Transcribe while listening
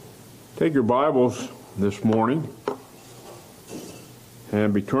Take your Bibles this morning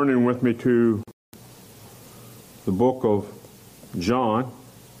and be turning with me to the book of John.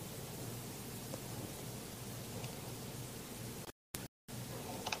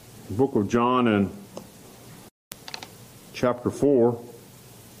 The book of John and chapter 4.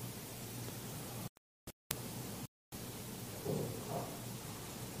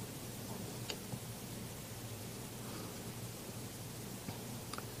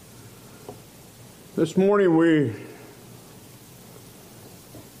 This morning we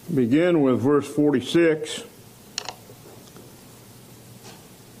begin with verse 46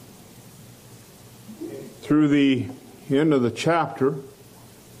 through the end of the chapter.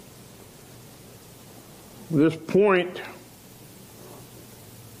 This point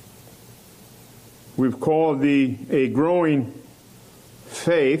we've called a growing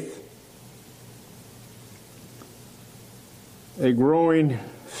faith. A growing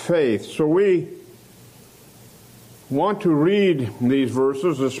faith. So we want to read these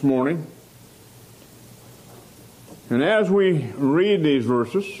verses this morning. And as we read these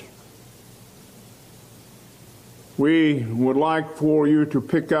verses, we would like for you to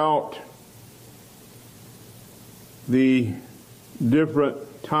pick out the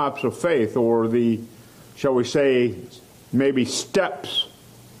different types of faith, or the, shall we say, maybe steps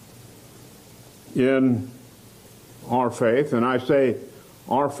in our faith. And I say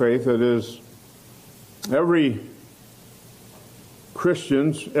our faith, it is every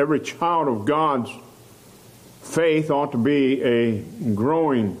Christian's, every child of God's faith ought to be a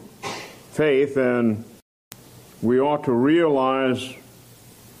growing faith, and we ought to realize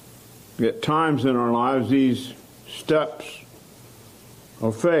at times in our lives these steps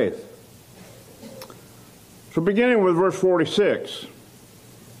of faith. So beginning with verse 46.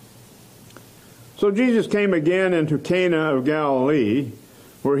 So Jesus came again into Cana of Galilee,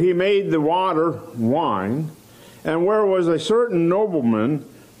 where he made the water wine. And where was a certain nobleman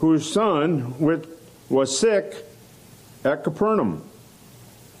whose son was sick at Capernaum.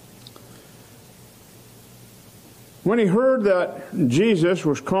 When he heard that Jesus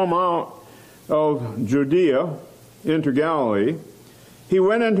was come out of Judea into Galilee, he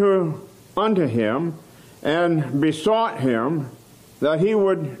went unto him and besought him that he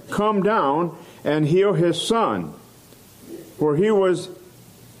would come down and heal his son, for he was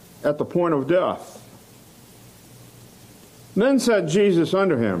at the point of death. Then said Jesus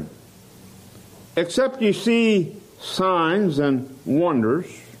unto him, Except ye see signs and wonders,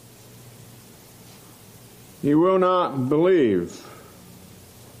 ye will not believe.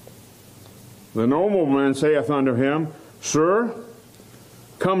 The nobleman saith unto him, Sir,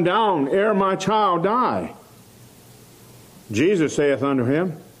 come down ere my child die. Jesus saith unto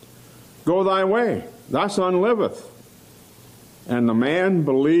him, Go thy way, thy son liveth. And the man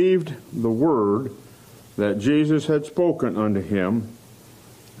believed the word that Jesus had spoken unto him,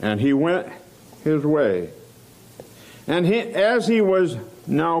 and he went his way. And as he was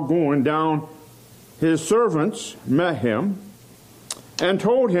now going down, his servants met him, and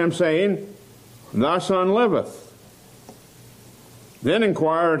told him, saying, Thy son liveth. Then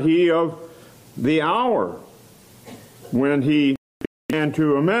inquired he of the hour when he began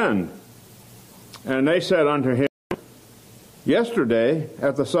to amend. And they said unto him, Yesterday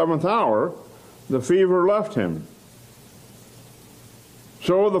at the 7th hour the fever left him.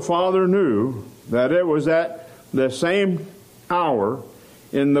 So the father knew that it was at the same hour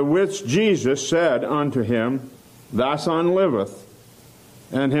in the which Jesus said unto him, Thy son liveth,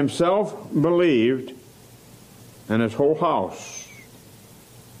 and himself believed, and his whole house.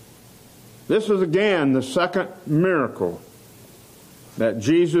 This is again the second miracle that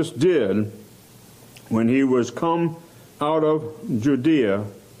Jesus did when he was come out of Judea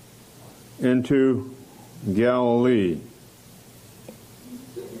into Galilee.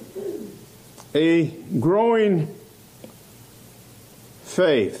 A growing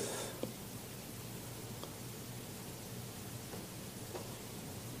faith.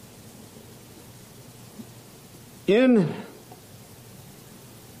 In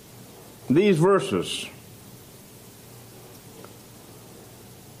these verses,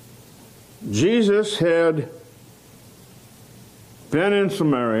 Jesus had been in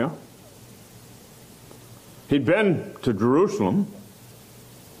Samaria. He'd been to Jerusalem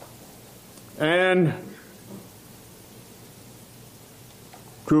and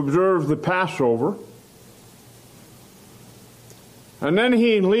to observe the Passover. And then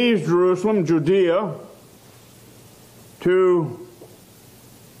he leaves Jerusalem, Judea, to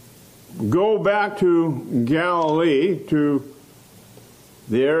go back to Galilee, to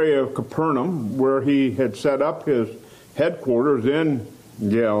the area of Capernaum, where he had set up his headquarters in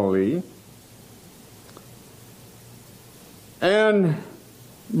Galilee. And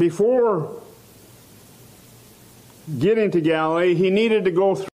before getting to Galilee, he needed to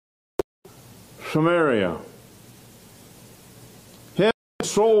go through Samaria. He had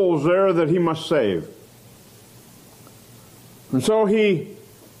souls there that he must save. And so he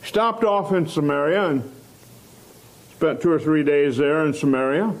stopped off in Samaria and spent 2 or 3 days there in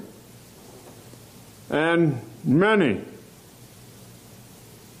Samaria. And many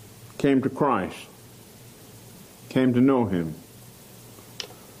came to Christ, came to know him.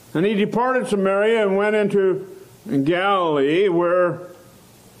 And he departed Samaria and went into Galilee, where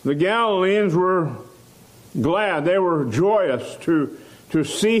the Galileans were glad. They were joyous to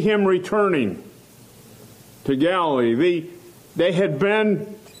see him returning to Galilee. They had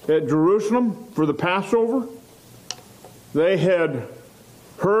been at Jerusalem for the Passover. They had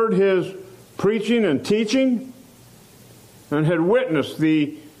heard his preaching and teaching and had witnessed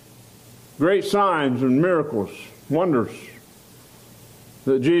the great signs and miracles, wonders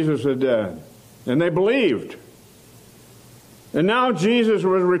that Jesus had done. And they believed. And now Jesus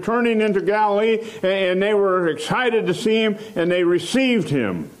was returning into Galilee, and they were excited to see him, and they received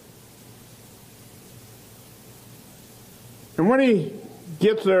him. And when he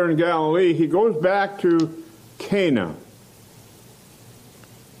gets there in Galilee, he goes back to Cana.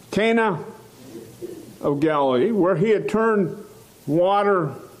 Cana of Galilee, where he had turned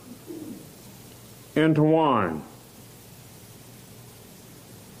water into wine.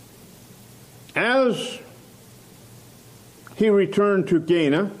 As he returned to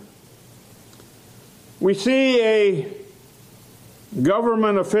Cana, we see a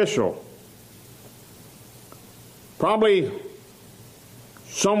government official, probably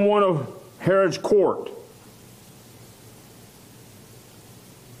someone of Herod's court,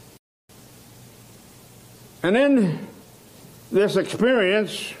 and in this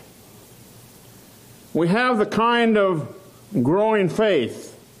experience we have the kind of growing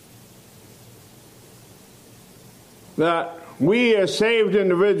faith that we as saved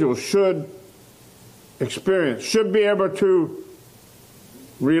individuals should experience, should be able to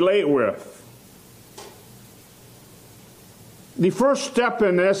relate with. The first step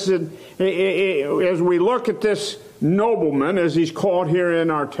in this, as we look at this nobleman, as he's called here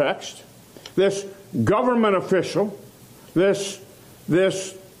in our text, this government official, this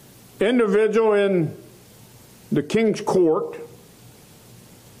individual in the king's court,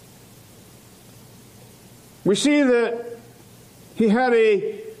 we see that he had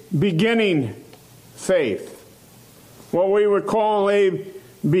a beginning faith, what we would call a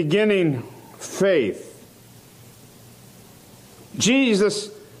beginning faith. Jesus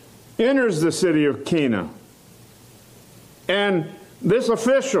enters the city of Cana, and this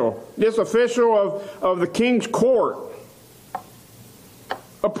official of the king's court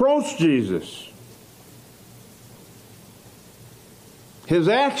approached Jesus. His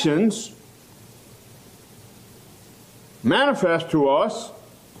actions manifest to us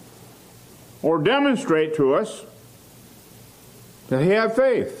or demonstrate to us that he had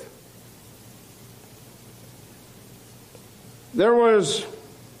faith. There was,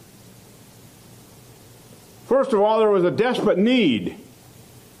 first of all, there was a desperate need.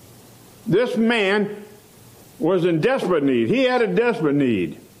 This man was in desperate need. He had a desperate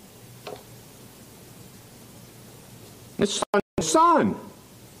need. His son.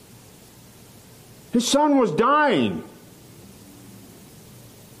 His son was dying.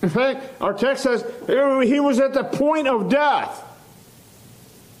 In fact, our text says he was at the point of death.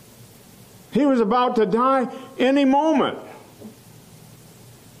 He was about to die any moment.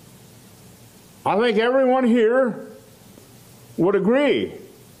 I think everyone here would agree.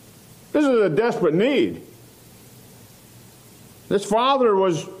 This is a desperate need. This father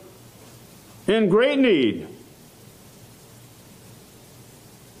was in great need.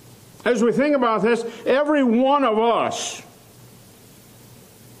 As we think about this, every one of us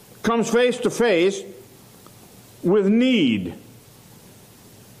comes face to face with need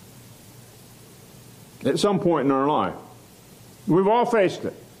at some point in our life. We've all faced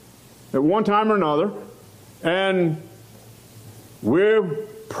it at one time or another, and we'll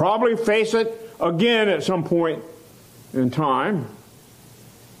probably face it again at some point in time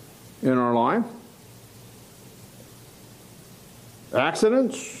in our life.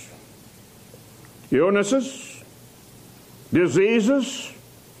 Accidents, illnesses, diseases,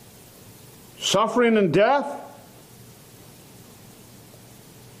 suffering and death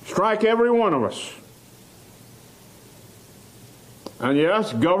strike every one of us. And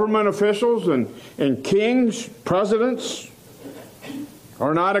yes, government officials and kings, presidents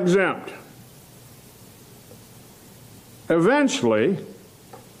are not exempt. Eventually,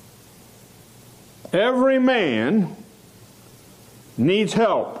 Every man needs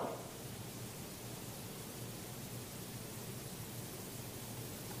help.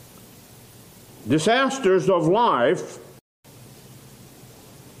 Disasters of life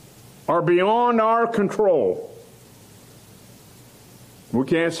are beyond our control. We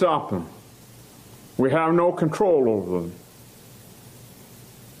can't stop them. We have no control over them.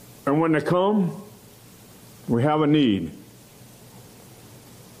 And when they come, we have a need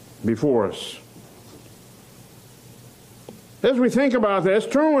before us. As we think about this,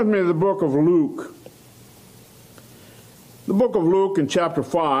 turn with me to the book of Luke. The book of Luke in chapter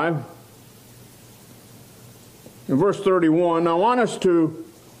 5, in verse 31. I want us to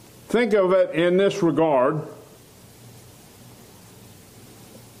think of it in this regard.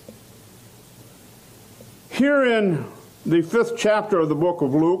 Here in the 5th chapter of the book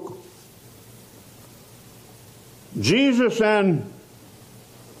of Luke, Jesus and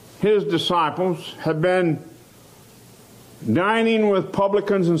his disciples have been dining with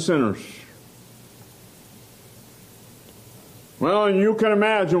publicans and sinners. Well, and you can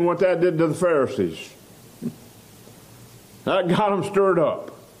imagine what that did to the Pharisees. That got them stirred up.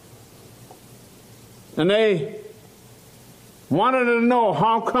 And they wanted to know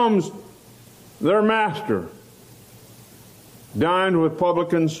how comes their master dined with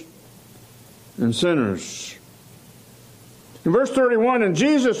publicans and sinners. In verse 31, and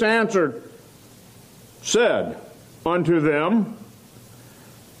Jesus answered, said unto them,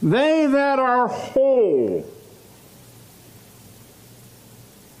 they that are whole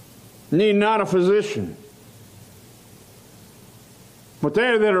need not a physician, but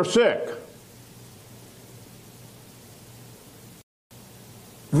they that are sick.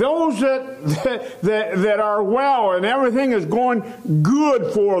 Those that are well and everything is going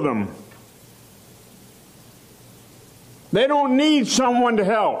good for them. They don't need someone to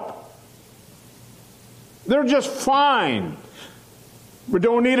help. They're just fine. We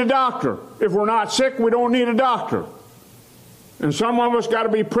don't need a doctor. If we're not sick, we don't need a doctor. And some of us got to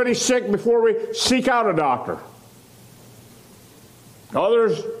be pretty sick before we seek out a doctor.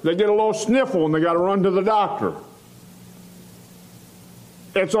 Others, they get a little sniffle and they got to run to the doctor.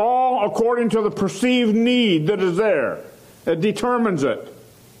 It's all according to the perceived need that is there. It determines it.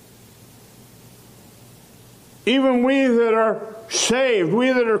 Even we that are saved,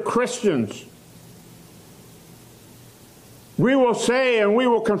 we that are Christians, we will say and we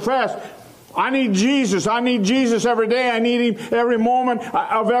will confess, I need Jesus. I need Jesus every day. I need Him every moment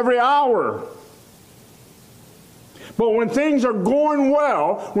of every hour. But when things are going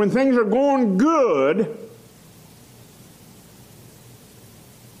well, when things are going good,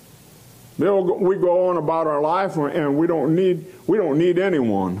 we go on about our life and we don't need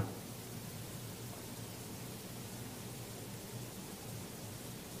anyone.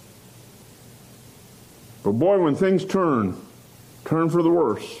 But boy, when things turn for the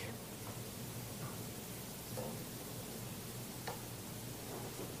worse.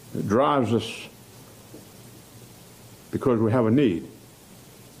 It drives us because we have a need.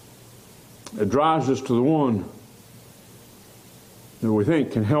 It drives us to the one that we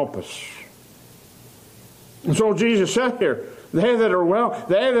think can help us. And so Jesus said here, they that are well,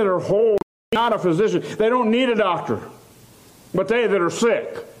 they that are whole, not a physician. They don't need a doctor, but they that are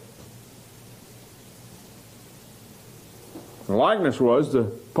sick. The likeness was the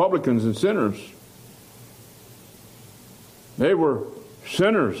publicans and sinners. They were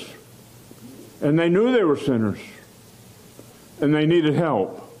sinners, and they knew they were sinners, and they needed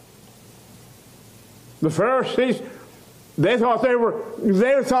help. The Pharisees, they thought they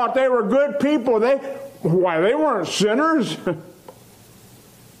were good people. They weren't sinners.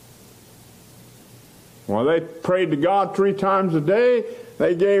 Well, they prayed to God 3 times a day.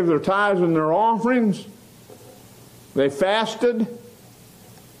 They gave their tithes and their offerings. They fasted.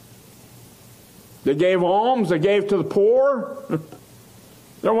 They gave alms. They gave to the poor.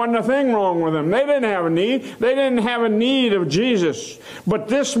 There wasn't a thing wrong with them. They didn't have a need. They didn't have a need of Jesus. But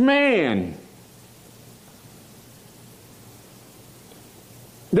this man,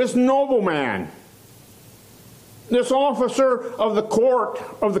 this nobleman, this officer of the court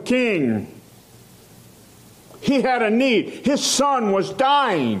of the king, he had a need. His son was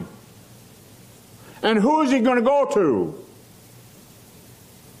dying. And who is he going to go to?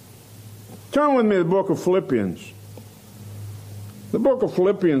 Turn with me to the book of Philippians. The book of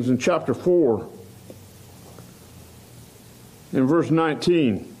Philippians in chapter 4, in verse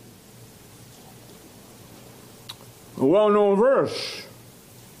 19. A well-known verse.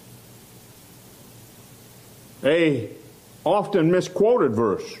 A often misquoted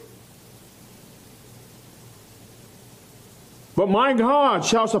verse. But my God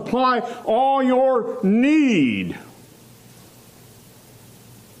shall supply all your need.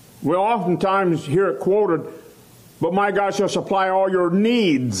 We oftentimes hear it quoted, but my God shall supply all your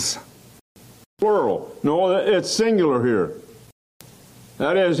needs. Plural. No, it's singular here.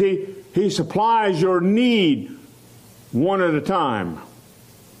 That is, He supplies your need one at a time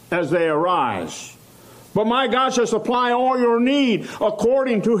as they arise. But my God shall supply all your need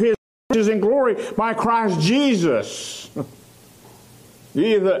according to His riches in glory by Christ Jesus.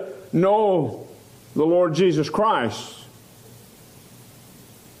 Ye that know the Lord Jesus Christ,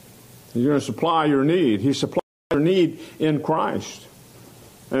 He's going to supply your need. He supplies your need in Christ.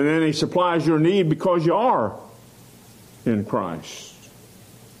 And then He supplies your need because you are in Christ.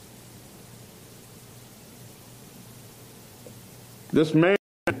 This man,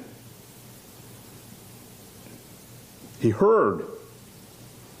 he heard.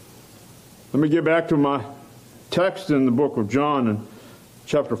 Let me get back to my text in the book of John in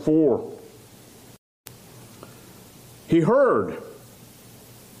chapter 4. He heard.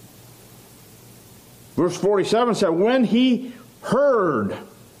 Verse 47 said, when he heard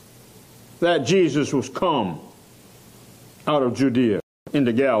that Jesus was come out of Judea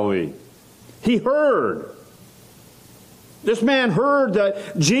into Galilee. He heard. This man heard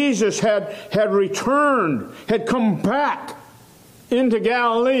that Jesus had returned, had come back into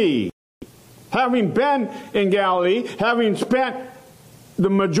Galilee. Having been in Galilee, having spent the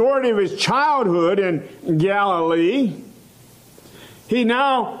majority of his childhood in Galilee, he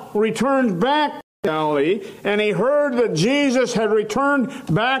now returns back to Galilee, and he heard that Jesus had returned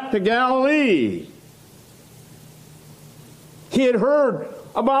back to Galilee. He had heard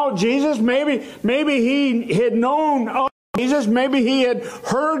about Jesus. Maybe he had known of Jesus. Maybe he had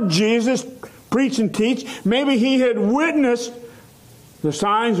heard Jesus preach and teach. Maybe he had witnessed the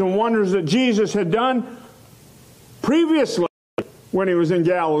signs and wonders that Jesus had done previously when he was in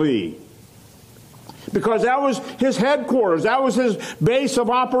Galilee. Because that was his headquarters. That was his base of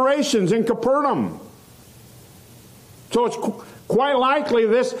operations in Capernaum. So it's quite likely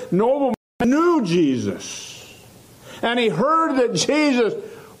this nobleman knew Jesus. And he heard that Jesus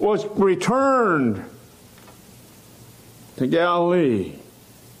was returned to Galilee.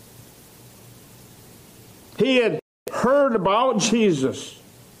 He had heard about Jesus,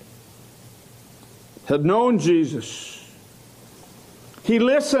 had known Jesus. He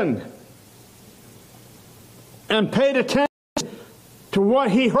listened and paid attention to what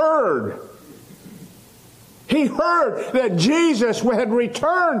he heard. He heard that Jesus had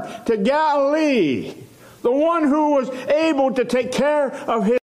returned to Galilee, the one who was able to take care of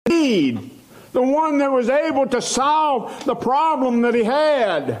his need, the one that was able to solve the problem that he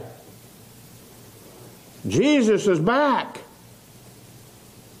had. Jesus is back.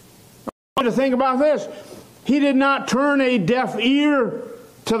 I want you to think about this. He did not turn a deaf ear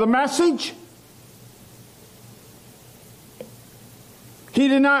to the message. He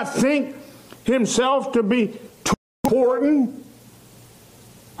did not think himself to be too important.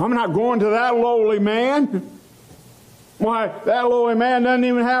 I'm not going to that lowly man. Why, that lowly man doesn't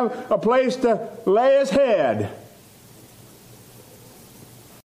even have a place to lay his head.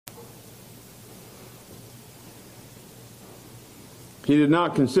 He did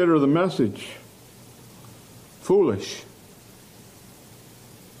not consider the message foolish.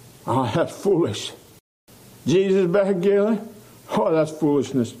 Oh, that's foolish. Jesus back, Galen? Oh, that's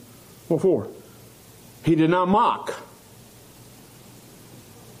foolishness. What for? He did not mock.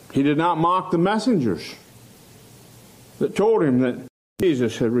 He did not mock the messengers that told him that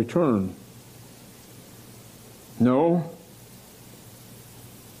Jesus had returned. No.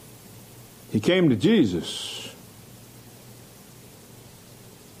 He came to Jesus.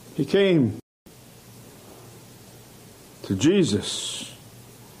 He came to Jesus.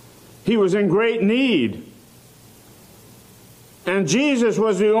 He was in great need. And Jesus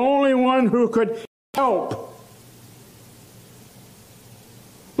was the only one who could help.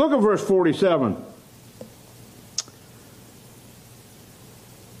 Look at verse 47.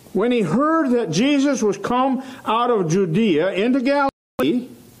 When he heard that Jesus was come out of Judea into Galilee,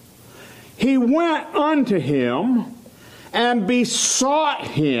 he went unto him and besought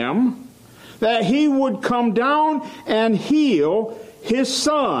him that he would come down and heal his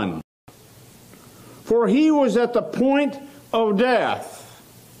son, for he was at the point of death.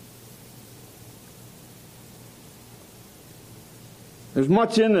 There's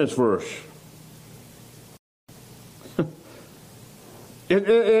much in this verse.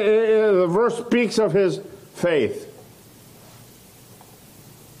 The verse speaks of his faith.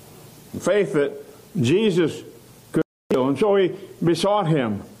 The faith that Jesus could heal. And so he besought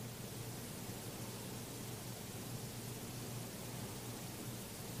him.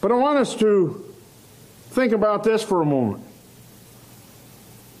 But I want us to think about this for a moment.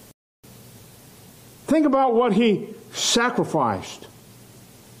 Think about what he sacrificed.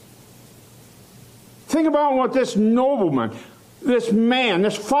 Think about what this nobleman, this man,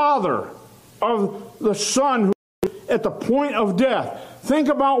 this father of the son who was at the point of death, think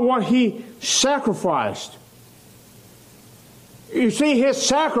about what he sacrificed. You see, his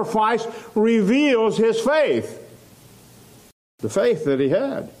sacrifice reveals his faith. The faith that he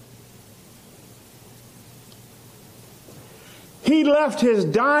had. He left his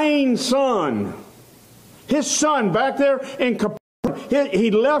dying son. His son back there in Capernaum. He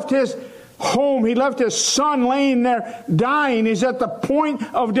left his home. He left his son laying there dying. He's at the point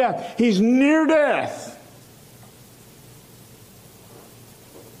of death. He's near death.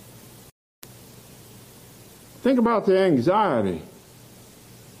 Think about the anxiety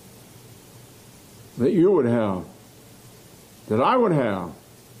that you would have, that I would have.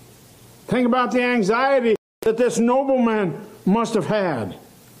 Think about the anxiety that this nobleman must have had.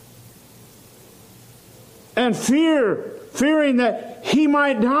 And fearing that he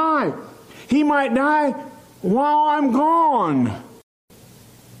might die. He might die while I'm gone.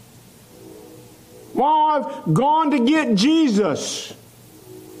 While I've gone to get Jesus.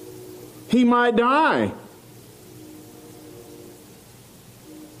 He might die.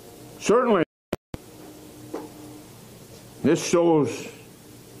 Certainly, this shows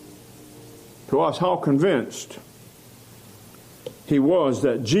to us how convinced he was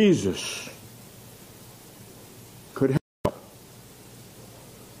that Jesus could help,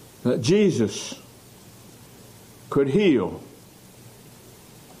 that Jesus could heal.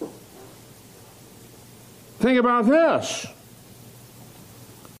 Think about this.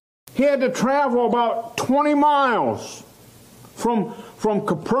 He had to travel about 20 miles from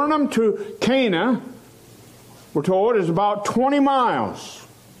Capernaum to Cana. We're told is about 20 miles.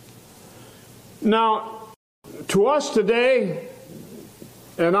 Now, to us today,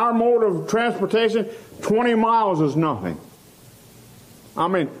 in our mode of transportation, 20 miles is nothing. I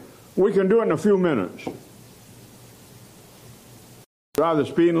mean, we can do it in a few minutes. Drive the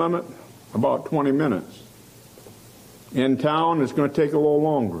speed limit, about 20 minutes. In town, it's going to take a little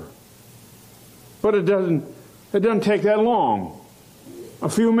longer. But it doesn't take that long. A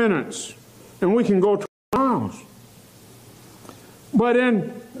few minutes. And we can go 20 miles. But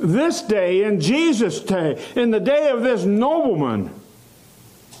in this day, in Jesus' day, in the day of this nobleman,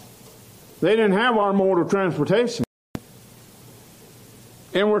 they didn't have our mode of transportation.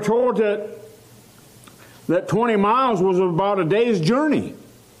 And we're told that 20 miles was about a day's journey.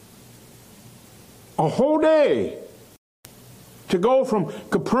 A whole day to go from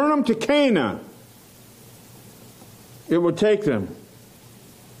Capernaum to Cana. It would take them.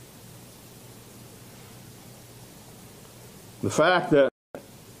 The fact that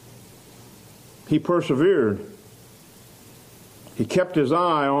he persevered, he kept his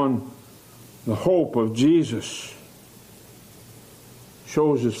eye on the hope of Jesus,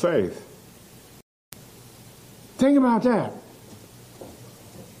 shows his faith. Think about that.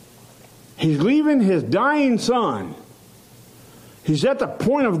 He's leaving his dying son. He's at the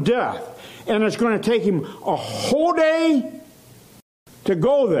point of death. And it's going to take him a whole day to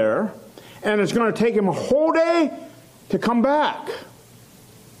go there. And it's going to take him a whole day to come back.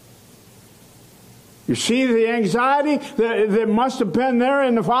 You see the anxiety that must have been there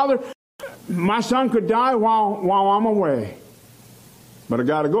in the father? My son could die while I'm away. But I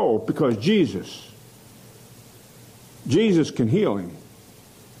got to go because Jesus can heal him.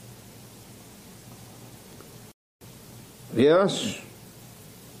 Yes,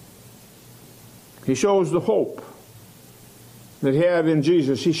 he shows the hope that he had in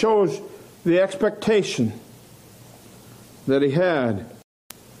Jesus. He shows the expectation that he had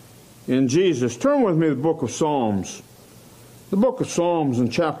in Jesus. Turn with me to the book of Psalms. The book of Psalms in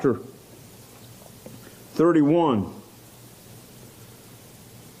chapter 31.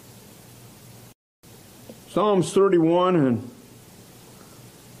 Psalms 31 and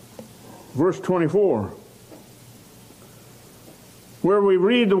verse 24. Where we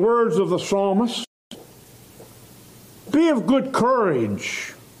read the words of the psalmist. Be of good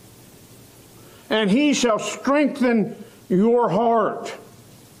courage, and he shall strengthen your heart.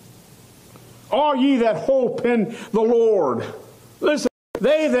 All ye that hope in the Lord. Listen,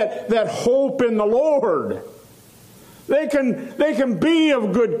 they that hope in the Lord, they can be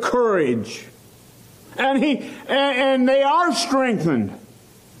of good courage. And they are strengthened.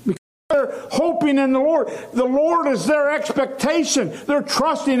 Because they're hoping in the Lord. The Lord is their expectation. They're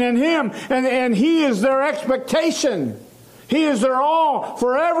trusting in Him. And He is their expectation. He is their all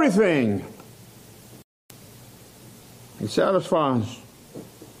for everything. He satisfies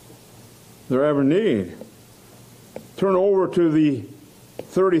their every need. Turn over to the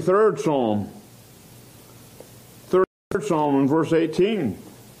 33rd Psalm. 33rd Psalm in verse 18.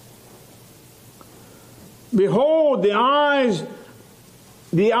 Behold, the eye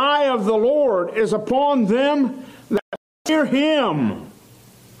of the Lord is upon them that fear Him,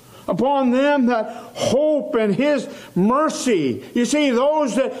 upon them that hope in His mercy. You see,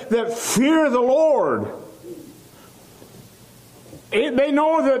 those that fear the Lord, they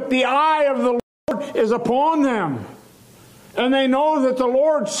know that the eye of the Lord is upon them. And they know that the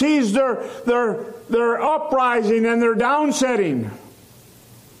Lord sees their uprising and their downsetting.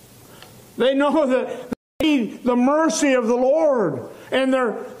 They know that they need the mercy of the Lord. And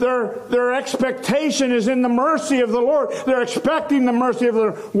their expectation is in the mercy of the Lord. They're expecting the mercy of the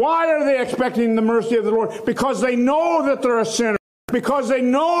Lord. Why are they expecting the mercy of the Lord? Because they know that they're a sinner. Because they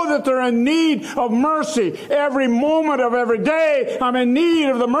know that they're in need of mercy. Every moment of every day, I'm in need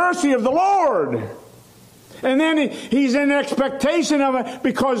of the mercy of the Lord. And then he's in expectation of it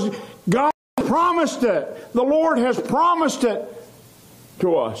because God promised it. The Lord has promised it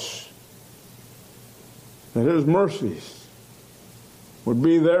to us. That His mercies would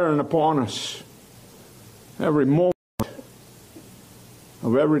be there and upon us every moment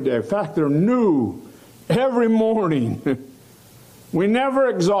of every day. In fact, they're new every morning. We never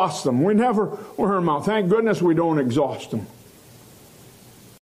exhaust them. We never wear them out. Thank goodness we don't exhaust them.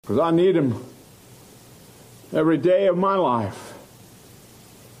 Because I need them every day of my life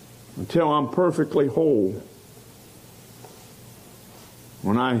until I'm perfectly whole.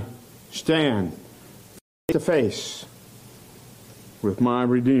 When I stand face to face with my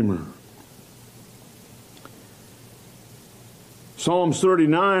Redeemer. Psalms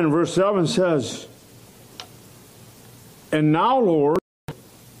 39 verse 7 says, And now, Lord,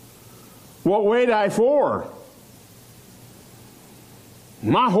 what wait I for?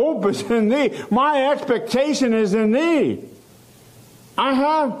 My hope is in Thee. My expectation is in Thee. I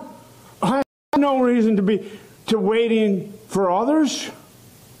have no reason to waiting for others.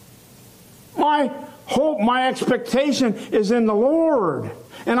 My hope, my expectation is in the Lord.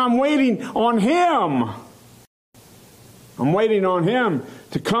 And I'm waiting on Him. I'm waiting on Him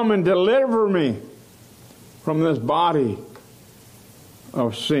to come and deliver me from this body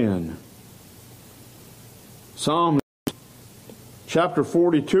of sin. Psalms chapter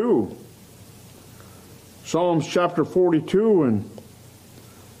 42. Psalms chapter 42 and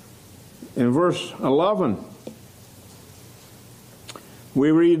in verse 11.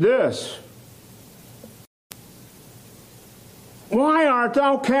 We read this. Why art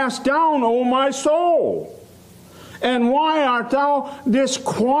thou cast down, O my soul? And why art thou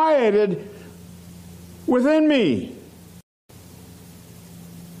disquieted within me?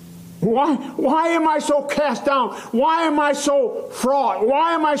 Why am I so cast down? Why am I so fraught?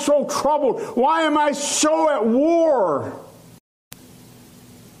 Why am I so troubled? Why am I so at war?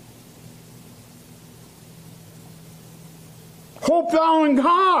 Hope thou in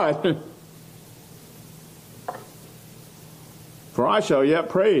God. For I shall yet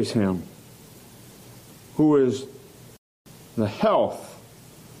praise Him, who is the health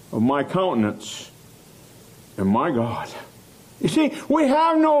of my countenance and my God. You see, we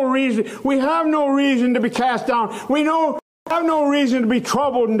have no reason to be cast down. We have no reason to be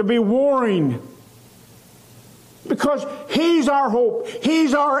troubled and to be worrying. Because He's our hope.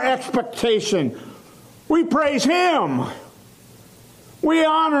 He's our expectation. We praise Him. We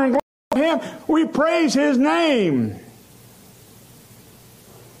honor and glorify Him. We praise His name.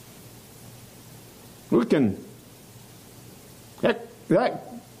 We can,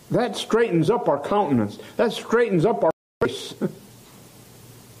 that straightens up our countenance. That straightens up our face.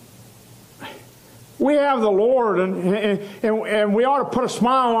 We have the Lord, and we ought to put a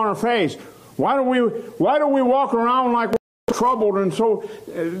smile on our face. Why do we walk around like we're troubled and so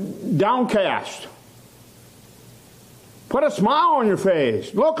downcast? Put a smile on your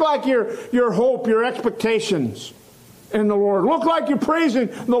face. Look like your hope, your expectations in the Lord. Look like you're praising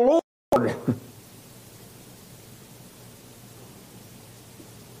the Lord.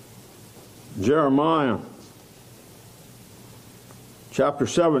 Jeremiah chapter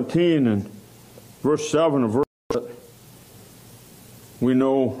 17 and verse 7, a verse that we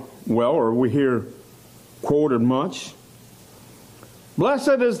know well, or we hear quoted much.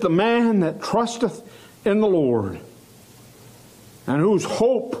 Blessed is the man that trusteth in the Lord, and whose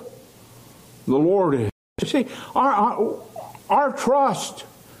hope the Lord is. You see, our trust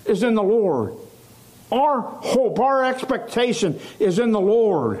is in the Lord. Our hope, our expectation is in the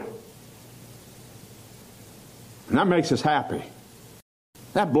Lord. And that makes us happy.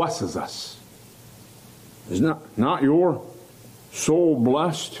 That blesses us. Is not your soul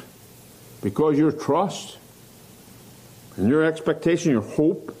blessed because your trust and your expectation, your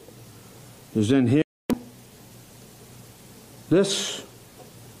hope is in Him. This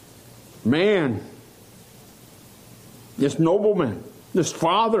man, this nobleman, this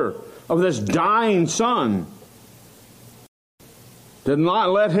father of this dying son, did not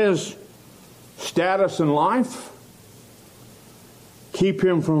let his status in life keep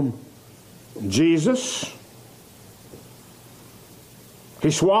him from Jesus. He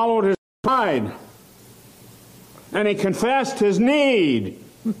swallowed his pride and he confessed his need.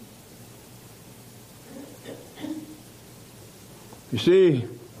 You see,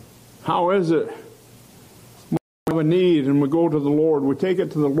 how is it? We have a need and we go to the Lord. We take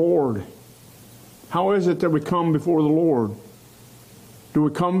it to the Lord. How is it that we come before the Lord? Do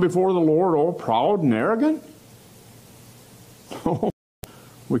we come before the Lord all proud and arrogant?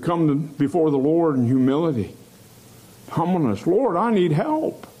 We come before the Lord in humility, humbleness. Lord, I need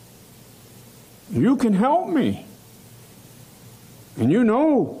help. You can help me. And you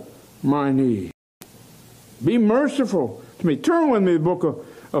know my need. Be merciful to me. Turn with me to the book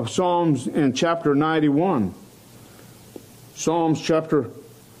of Psalms in chapter 91. Psalms chapter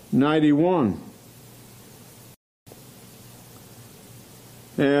 91.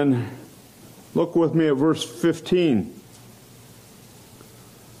 And look with me at verse 15.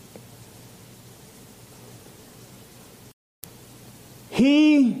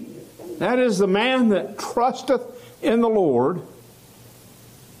 He, that is the man that trusteth in the Lord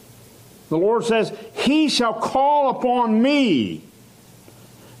says, he shall call upon me,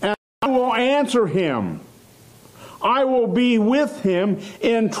 and I will answer him. I will be with him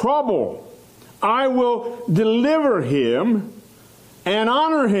in trouble. I will deliver him and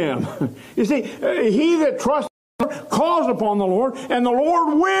honor him. You see, he that trusts in the Lord calls upon the Lord, and the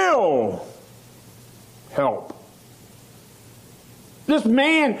Lord will help. This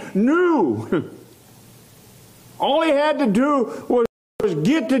man knew all he had to do was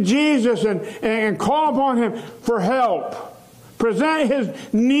get to Jesus and call upon him for help. Present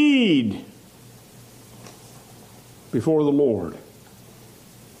his need before the Lord.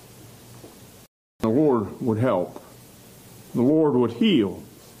 The Lord would help. The Lord would heal.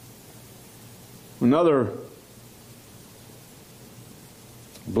 Another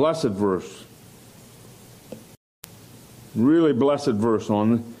blessed verse. Really blessed verse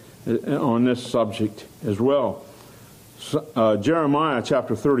on this subject as well. Jeremiah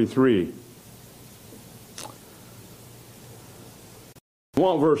chapter 33. I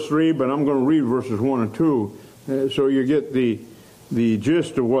want verse 3, but I'm going to read verses 1 and 2 so you get the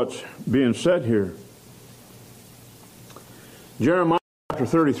gist of what's being said here. Jeremiah chapter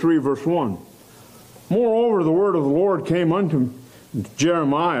 33, verse 1. Moreover, the word of the Lord came unto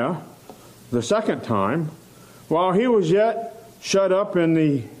Jeremiah the second time, while he was yet shut up in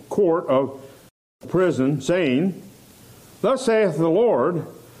the court of prison, saying, Thus saith the Lord,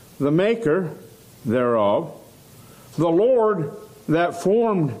 the maker thereof, the Lord that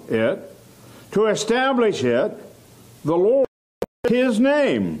formed it, to establish it, the Lord is his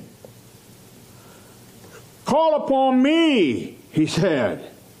name. Call upon me, he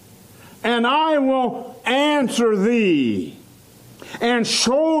said, and I will answer thee, and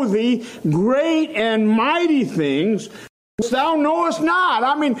show thee great and mighty things which thou knowest not.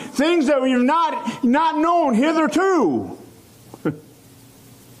 I mean, things that we've not known hitherto.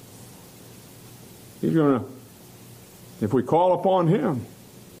 He's going to, if we call upon him,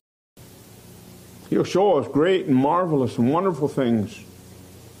 he'll show us great and marvelous and wonderful things.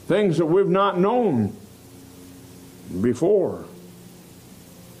 Things that we've not known before.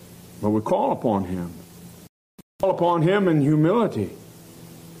 But we call upon him. Call upon him in humility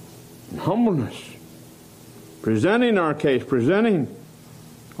and humbleness, presenting our case, presenting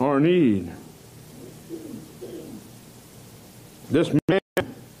our need. This man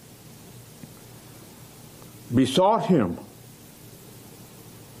besought him.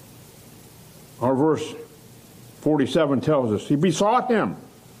 Our verse 47 tells us he besought him.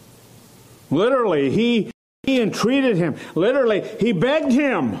 Literally, he entreated him. Literally, he begged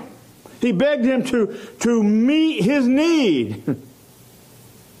him. He begged him to meet his need.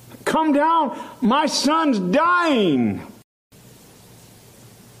 Come down, my son's dying.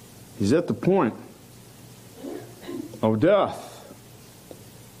 He's at the point of death,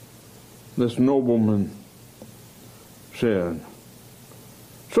 this nobleman said.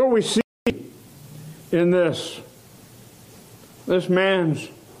 So we see in this man's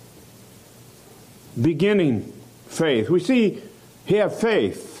beginning faith. We see he had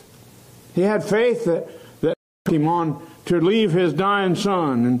faith. He had faith that took him on to leave his dying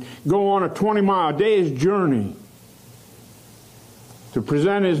son and go on a 20-mile day's journey to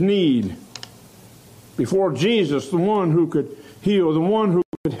present his need before Jesus, the one who could heal, the one who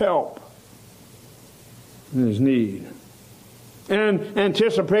could help in his need. And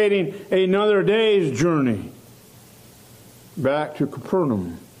anticipating another day's journey back to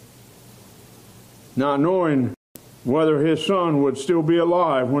Capernaum, not knowing whether his son would still be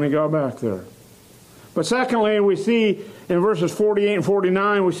alive when he got back there. But secondly, we see in verses 48 and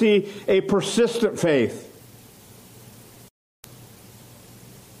 49, we see a persistent faith.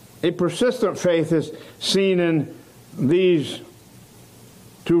 A persistent faith is seen in these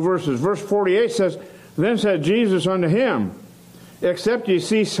two verses. Verse 48 says, "Then said Jesus unto him, Except ye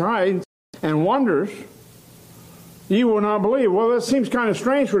see signs and wonders, ye will not believe." Well, that seems kind of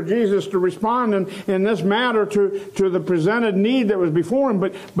strange for Jesus to respond in this matter to the presented need that was before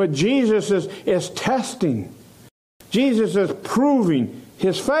him. But Jesus is testing. Jesus is proving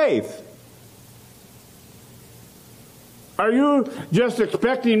his faith. Are you just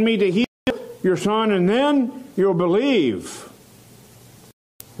expecting me to heal your son and then you'll believe?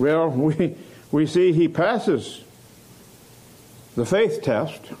 Well, we see he passes the faith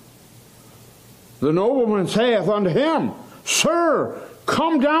test. The nobleman saith unto him, "Sir,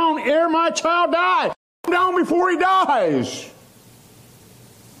 come down ere my child die." Come down before he dies.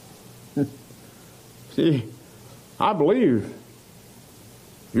 See, I believe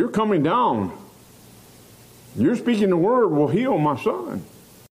you're coming down. You're speaking the word will heal my son.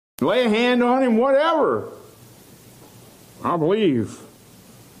 Lay a hand on him, whatever. I believe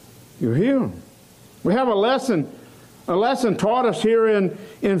you heal him. We have a lesson taught us here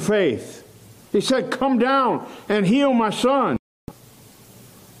in faith. He said, "Come down and heal my son."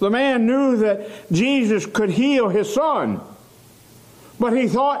 The man knew that Jesus could heal his son, but he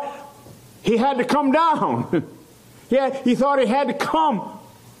thought he had to come down. He thought he had to come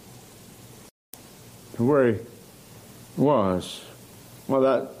to where he was. Well,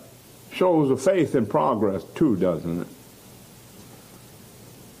 that shows a faith in progress too, doesn't it?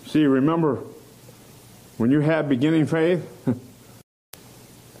 See, remember, when you had beginning faith,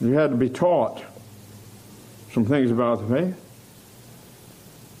 you had to be taught some things about the faith.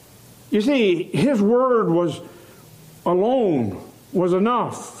 You see, his word alone was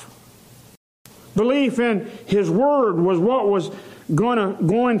enough. Belief in his word was what was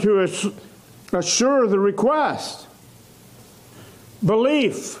going to assure the request.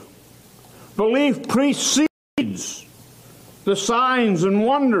 Belief precedes the signs and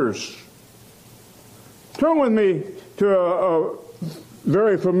wonders. Turn with me to a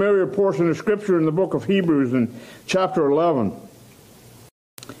very familiar portion of Scripture in the book of Hebrews in chapter 11.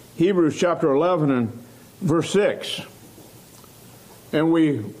 Hebrews chapter 11 and verse 6. And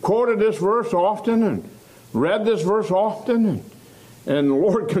we quoted this verse often and read this verse often, and the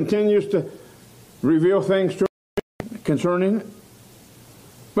Lord continues to reveal things to us concerning it.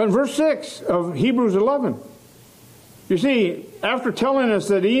 But in verse 6 of Hebrews 11, you see, after telling us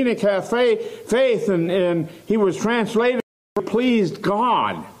that Enoch had faith and he was translated, pleased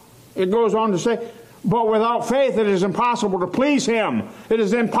God, it goes on to say, but without faith it is impossible to please him. It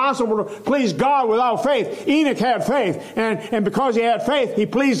is impossible to please God without faith. Enoch had faith, and because he had faith, he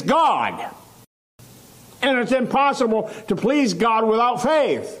pleased God. And it's impossible to please God without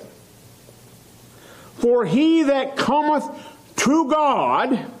faith. For he that cometh to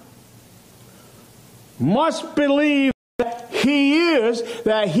God must believe that he is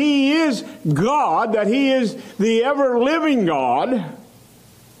God, that he is the ever-living God.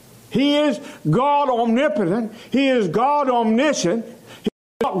 He is God omnipotent. He is God omniscient. He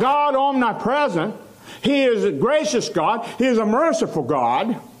is God omnipresent. He is a gracious God. He is a merciful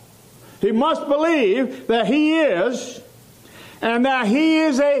God. He must believe that he is, and that he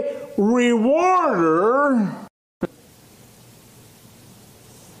is a rewarder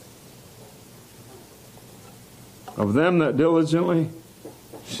of them that diligently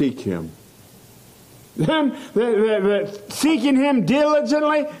seek him. Them that seeking him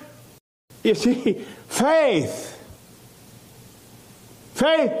diligently. You see, faith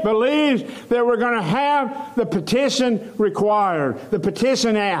believes that we're going to have the petition required, the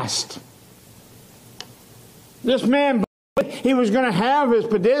petition asked. This man believed he was going to have his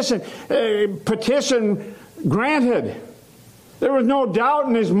petition granted. There was no doubt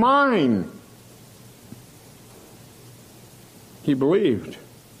in his mind. He believed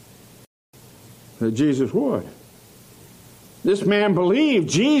that Jesus would. This man believed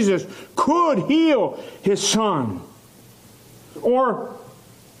Jesus could heal his son, or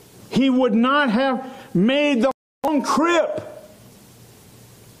he would not have made the long trip.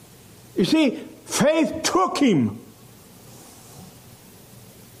 You see, faith took him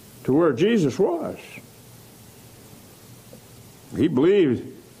to where Jesus was. He believed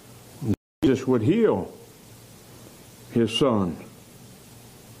Jesus Jesus would heal his son.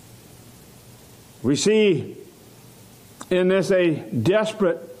 We see in this a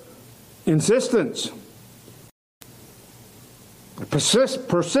desperate insistence,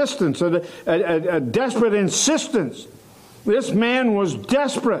 persistence, a desperate insistence. This man was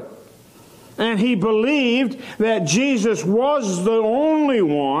desperate, and he believed that Jesus was the only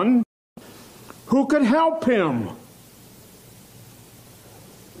one who could help him.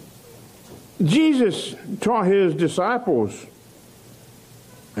 Jesus taught his disciples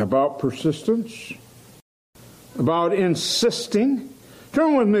about persistence, about insisting.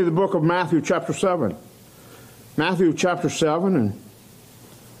 Turn with me to the book of Matthew chapter 7. Matthew chapter 7 and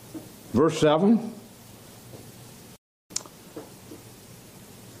verse 7.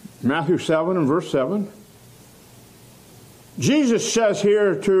 Matthew 7 and verse 7. Jesus says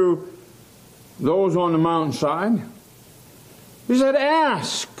here to those on the mountainside, he said,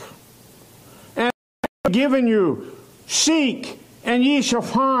 "Ask, and given you. Seek, and ye shall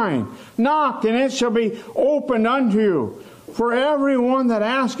find. Knock, and it shall be opened unto you. For everyone that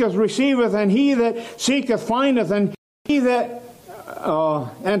asketh receiveth, and he that seeketh findeth, and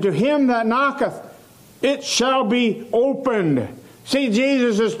and to him that knocketh it shall be opened." See,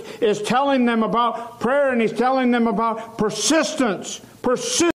 Jesus is telling them about prayer, and he's telling them about persistence.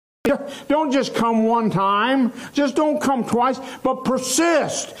 Persist. Don't just come one time. Just don't come twice, but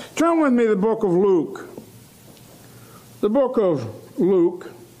persist. Turn with me to the book of Luke. The book of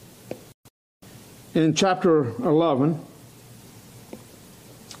Luke in chapter 11.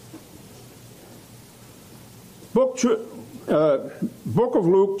 Book of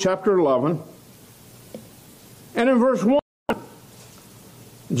Luke, chapter 11. And in verse 1,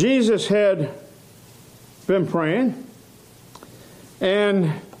 Jesus had been praying.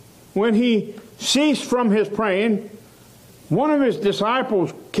 And when he ceased from his praying, one of his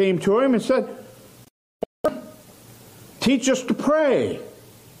disciples came to him and said, "Lord, teach us to pray.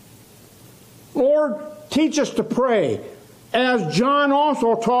 Lord, teach us to pray, as John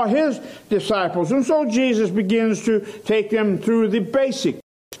also taught his disciples." And so Jesus begins to take them through the basics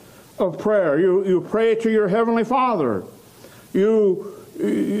of prayer. You pray to your heavenly Father. You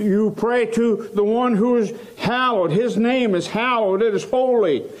pray to the one who is hallowed. His name is hallowed. It is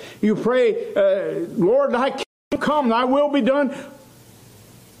holy. You pray, "Lord, thy kingdom come, thy will be done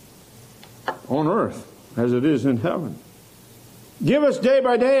on earth as it is in heaven. Give us day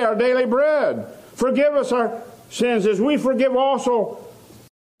by day our daily bread. Forgive us our sins as we forgive also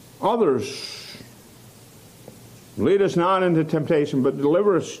others. Lead us not into temptation, but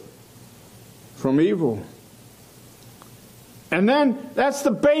deliver us from evil." And then that's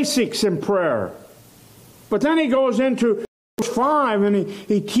the basics in prayer. But then he goes into verse 5 and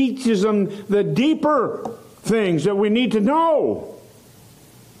he teaches them the deeper things that we need to know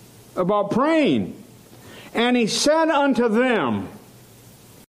about praying. And he said unto them,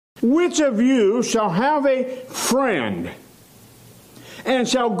 "Which of you shall have a friend, and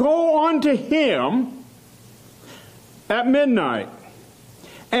shall go unto him at midnight,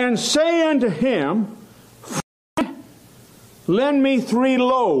 and say unto him, Lend me 3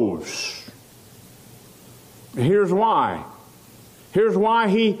 loaves. Here's why. Here's why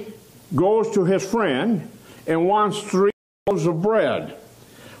he goes to his friend and wants 3 loaves of bread.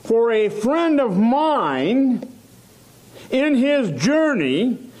 For a friend of mine in his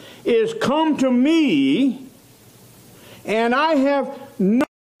journey is come to me, and I have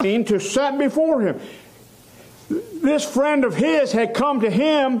nothing to set before him." This friend of his had come to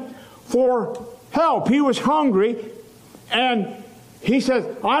him for help. He was hungry. And he says,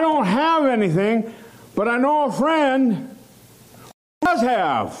 "I don't have anything, but I know a friend who does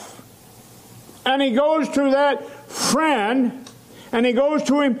have." And he goes to that friend, and he goes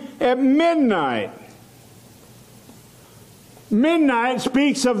to him at midnight. Midnight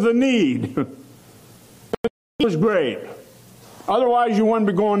speaks of the need. It was great. Otherwise, you wouldn't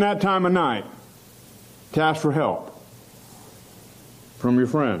be going that time of night to ask for help from your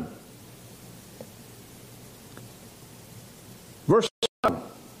friend. Verse 7.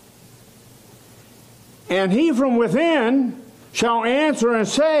 "And he from within shall answer and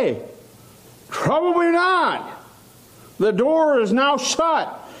say, Trouble me not. The door is now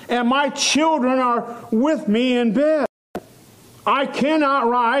shut, and my children are with me in bed. I cannot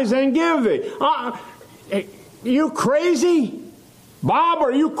rise and give thee." You crazy? Bob,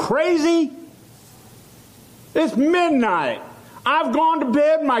 are you crazy? It's midnight. I've gone to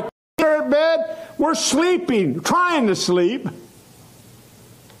bed. My kids are at bed. We're sleeping, trying to sleep.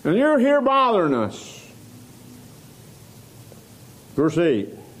 And you're here bothering us. Verse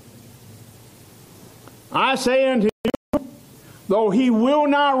 8. "I say unto you, though he will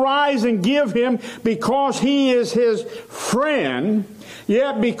not rise and give him because he is his friend,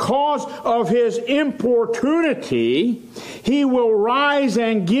 yet because of his importunity, he will rise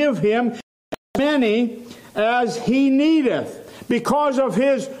and give him as many as he needeth. Because of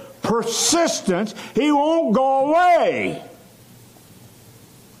his persistence, he won't go away.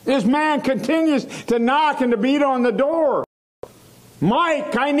 This man continues to knock and to beat on the door.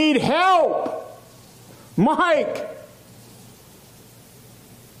 Mike, I need help. Mike.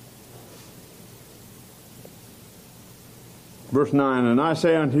 Verse 9, and I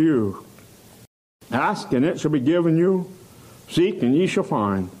say unto you, ask and it shall be given you, seek and ye shall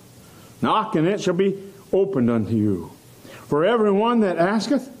find, knock and it shall be opened unto you. For everyone that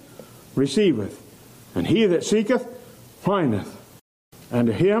asketh receiveth, and he that seeketh findeth, and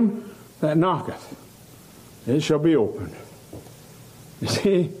to him that knocketh it shall be opened. You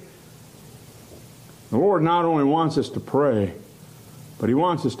see, the Lord not only wants us to pray, but he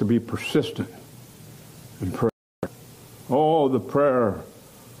wants us to be persistent in prayer. Oh, the prayer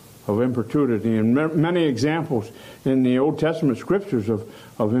of importunity, and many examples in the Old Testament scriptures of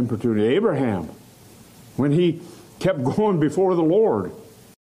importunity. Abraham, when he kept going before the Lord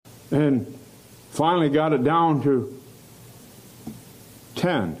and finally got it down to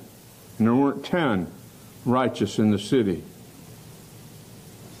 10, and there weren't 10 righteous in the city.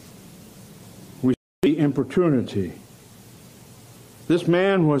 We see importunity. This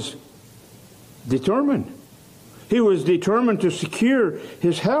man was determined. He was determined to secure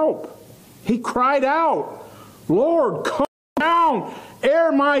his help. He cried out, Lord, come down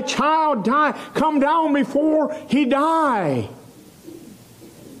ere my child die. Come down before he die.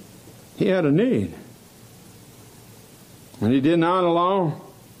 He had a need. And he did not allow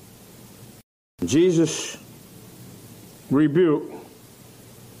Jesus' rebuke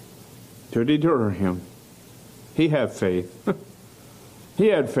to deter him. He had faith. He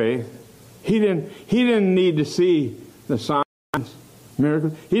had faith. He didn't need to see the signs,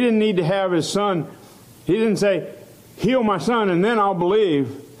 miracles. He didn't need to have his son. He didn't say, heal my son and then I'll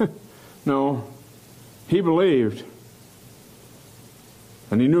believe. No. He believed.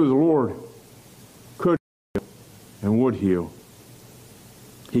 And he knew the Lord could heal and would heal.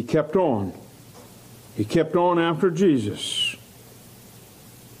 He kept on. He kept on after Jesus.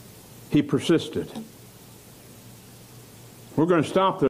 He persisted. We're going to stop there.